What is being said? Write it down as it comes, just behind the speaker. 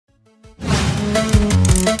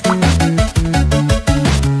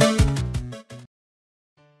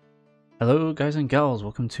Hello guys and gals,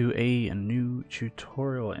 welcome to a new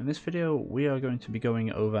tutorial. In this video we are going to be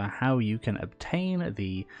going over how you can obtain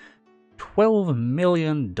the $12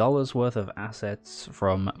 million worth of assets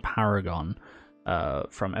from Paragon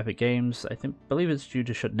from Epic Games. Believe it's due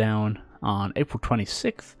to shut down on April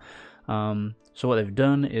 26th. So what they've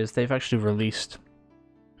done is they've actually released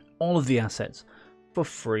all of the assets for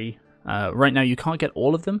free. Right now you can't get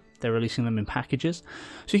all of them, they're releasing them in packages.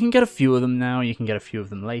 So you can get a few of them now, you can get a few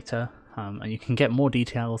of them later. And you can get more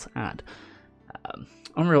details at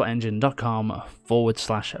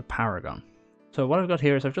unrealengine.com/Paragon. So what I've got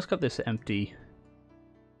here is I've just got this an empty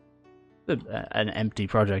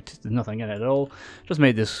project. There's nothing in it at all. Just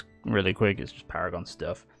made this really quick. It's just Paragon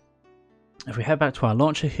stuff. If we head back to our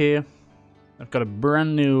launcher here, I've got a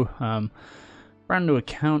brand new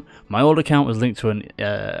account. My old account was linked to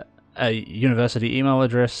a university email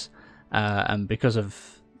address, and because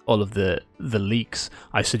of all of the leaks,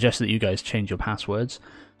 I suggest that you guys change your passwords.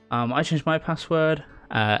 I changed my password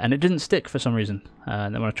and it didn't stick for some reason.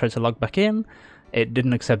 And then when I tried to log back in, it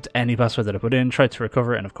didn't accept any password that I put in. Tried to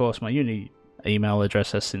recover it, and of course my uni email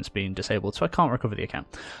address has since been disabled, so I can't recover the account.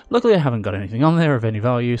 Luckily I haven't got anything on there of any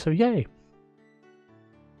value, so yay.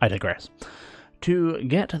 I digress. To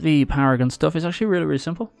get the Paragon stuff is actually really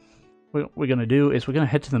simple. What we're going to do is we're going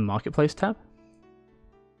to head to the Marketplace tab.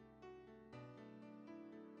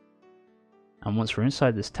 And once we're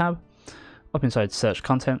inside this tab, up inside Search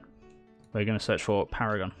Content, we're going to search for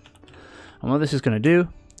Paragon. And what this is going to do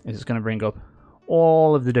is it's going to bring up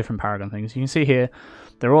all of the different Paragon things. You can see here,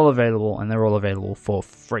 they're all available, and they're all available for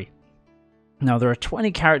free. Now, there are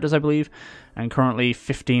 20 characters, I believe, and currently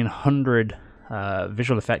 1,500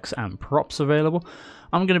 visual effects and props available.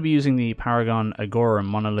 I'm going to be using the Paragon Agora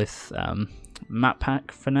Monolith map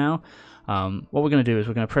pack for now. What we're going to do is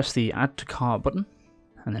we're going to press the Add to Cart button,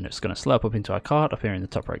 and then it's going to slurp up into our cart up here in the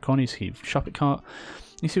top right corner. You see Shop at Cart.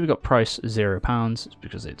 You see we've got price £0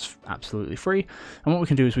 because it's absolutely free. And what we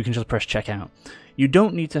can do is we can just press checkout. You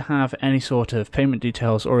don't need to have any sort of payment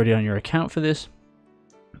details already on your account for this.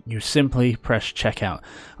 You simply press checkout,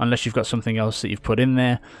 unless you've got something else that you've put in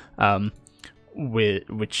there,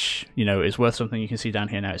 which is worth something. You can see down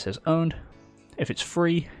here now it says owned. If it's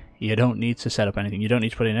free, you don't need to set up anything. You don't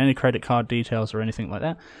need to put in any credit card details or anything like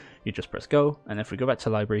that. You just press go, and if we go back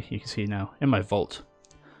to library, you can see now in my vault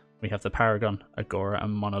we have the Paragon, Agora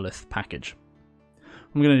and Monolith package.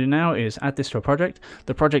 What I'm going to do now is add this to a project.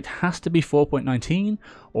 The project has to be 4.19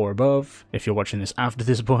 or above. If you're watching this after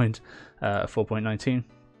this point, 4.19.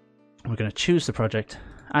 We're going to choose the project,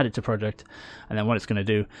 add it to project, and then what it's going to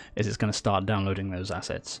do is it's going to start downloading those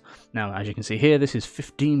assets. Now, as you can see here, this is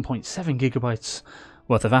 15.7 gigabytes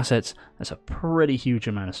worth of assets. That's a pretty huge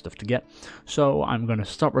amount of stuff to get. So I'm going to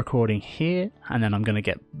stop recording here, and then I'm going to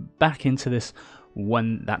get back into this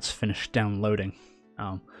when that's finished downloading.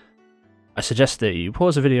 I suggest that you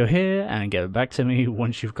pause the video here and get back to me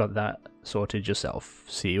once you've got that sorted yourself.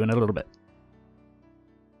 See you in a little bit.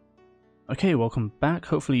 Okay, welcome back.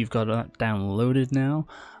 Hopefully you've got that downloaded now.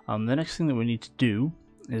 The next thing that we need to do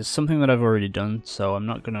is something that I've already done, so I'm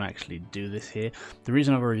not going to actually do this here. The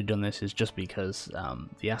reason I've already done this is just because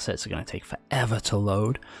the assets are going to take forever to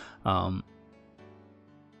load,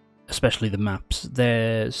 especially the maps.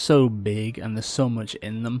 They're so big and there's so much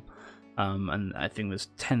in them, and I think there's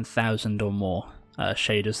 10,000 or more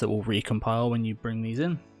shaders that will recompile when you bring these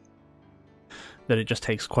in, that it just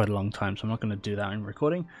takes quite a long time, so I'm not going to do that in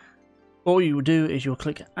recording. All you will do is you'll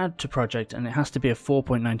click Add to Project, and it has to be a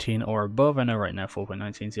 4.19 or above. I know right now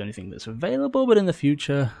 4.19 is the only thing that's available, but in the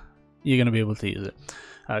future you're going to be able to use it.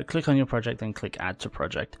 Click on your project and click Add to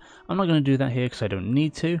Project. I'm not going to do that here because I don't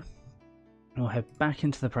need to. We'll head back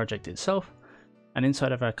into the project itself, and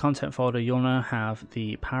inside of our content folder you'll now have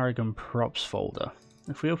the Paragon Props folder.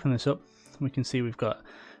 If we open this up, we can see we've got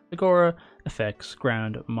Agora, Effects,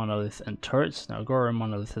 Ground, Monolith and Turrets. Now Agora and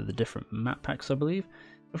Monolith are the different map packs, I believe.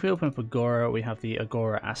 If we open up Agora, we have the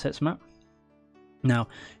Agora Assets map. Now,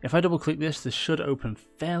 if I double click this should open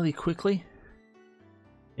fairly quickly.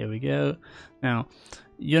 Here we go. Now,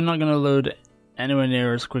 you're not going to load anywhere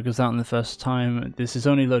near as quick as that on the first time. This is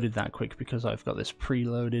only loaded that quick because I've got this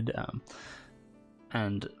preloaded,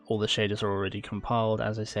 and all the shaders are already compiled.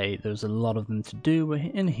 As I say, there's a lot of them to do, but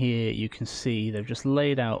in here you can see they've just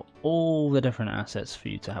laid out all the different assets for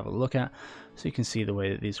you to have a look at. So you can see the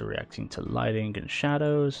way that these are reacting to lighting and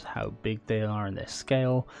shadows, how big they are and their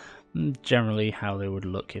scale, and generally how they would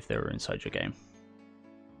look if they were inside your game.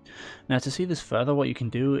 Now, to see this further, what you can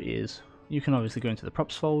do is you can obviously go into the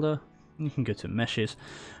props folder, you can go to meshes,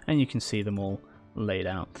 and you can see them all laid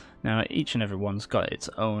out. Now each and every one's got its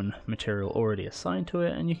own material already assigned to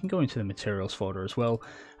it, and you can go into the materials folder as well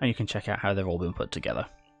and you can check out how they've all been put together.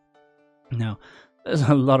 Now there's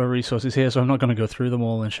a lot of resources here, so I'm not going to go through them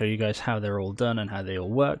all and show you guys how they're all done and how they all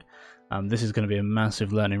work. This is going to be a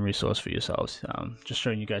massive learning resource for yourselves, just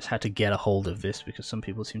showing you guys how to get a hold of this, because some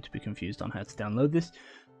people seem to be confused on how to download this.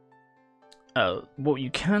 What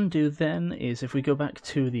you can do then is, if we go back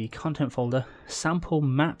to the content folder, sample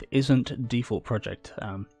map isn't default project.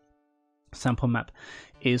 Sample map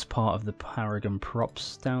is part of the Paragon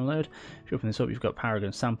Props download. If you open this up, you've got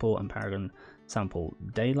Paragon Sample and Paragon Sample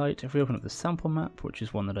Daylight. If we open up the sample map, which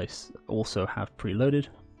is one that I also have preloaded,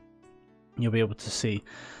 you'll be able to see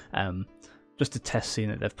just a test scene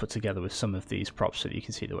that they've put together with some of these props so that you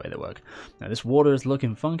can see the way they work. Now this water is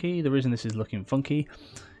looking funky. The reason this is looking funky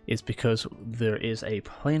is because there is a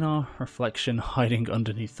planar reflection hiding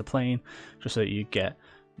underneath the plane, just so that you get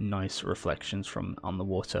nice reflections from on the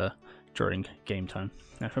water during game time.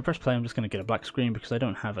 Now if I press play, I'm just going to get a black screen because I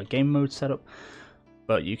don't have a game mode set up,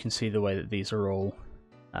 but you can see the way that these are all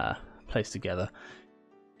placed together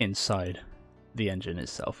inside the engine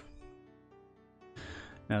itself.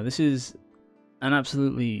 Now this is an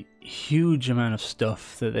absolutely huge amount of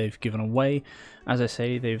stuff that they've given away. As I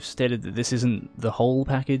say, they've stated that this isn't the whole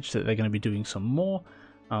package, that they're going to be doing some more.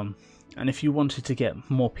 And if you wanted to get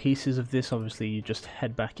more pieces of this, obviously you just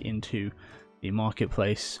head back into the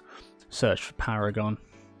marketplace, search for Paragon,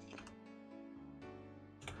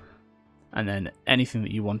 and then anything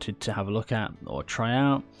that you wanted to have a look at or try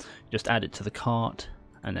out, just add it to the cart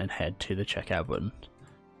and then head to the checkout button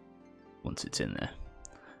once it's in there.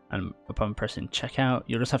 And upon pressing checkout,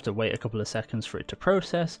 you'll just have to wait a couple of seconds for it to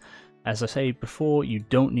process. As I say before, you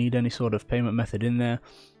don't need any sort of payment method in there,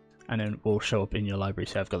 and then it will show up in your library.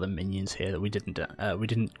 So I've got the minions here that we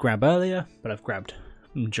didn't grab earlier, but I've grabbed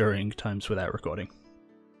during times without recording.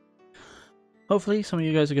 Hopefully some of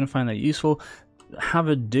you guys are going to find that useful. Have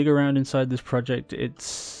a dig around inside this project.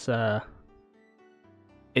 It's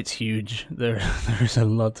huge. There's a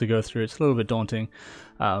lot to go through. It's a little bit daunting,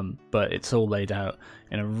 but it's all laid out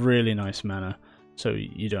in a really nice manner, so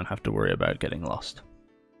you don't have to worry about getting lost.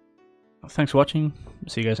 Thanks for watching.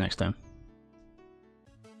 See you guys next time.